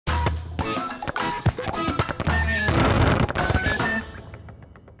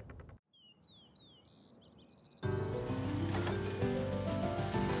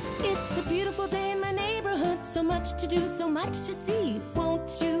so much to do, so much to see.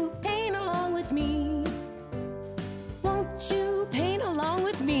 Won't you paint along with me? Won't you paint along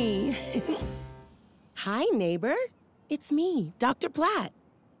with me? Hi, neighbor. It's me, Dr. Plat.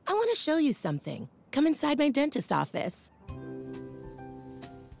 I want to show you something. Come inside my dentist office.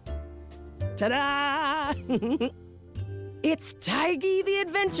 Ta-da! It's Tigey the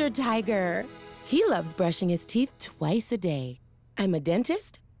Adventure Tiger. He loves brushing his teeth twice a day. I'm a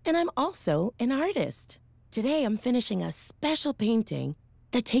dentist, and I'm also an artist. Today, I'm finishing a special painting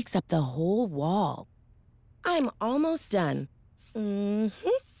that takes up the whole wall. I'm almost done.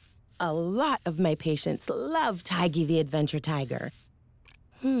 A lot of my patients love Tigey the Adventure Tiger.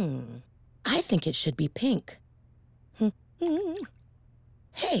 I think it should be pink.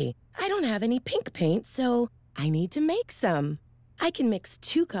 Hey, I don't have any pink paint, so I need to make some. I can mix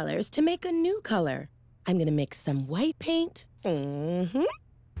 2 colors to make a new color. I'm gonna mix some white paint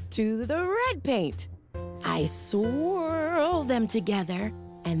to the red paint. I swirl them together,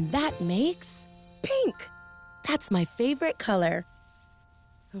 and that makes pink. That's my favorite color.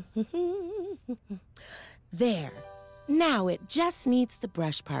 There. Now it just needs the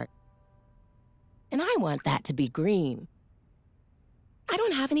brush part. And I want that to be green. I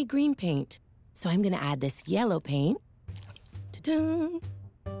don't have any green paint, so I'm gonna add this yellow paint to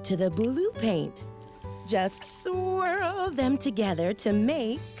the blue paint. Just swirl them together to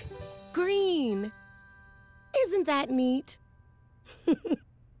make green. Isn't that neat?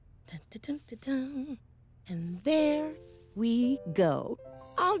 And there we go.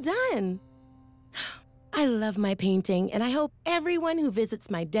 All done. I love my painting, and I hope everyone who visits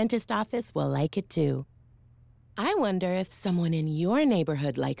my dentist office will like it too. I wonder if someone in your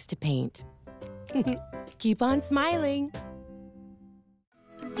neighborhood likes to paint. Keep on smiling.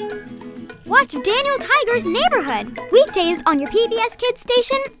 Watch Daniel Tiger's Neighborhood weekdays on your PBS Kids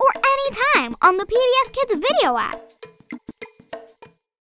station or anytime on the PBS Kids video app.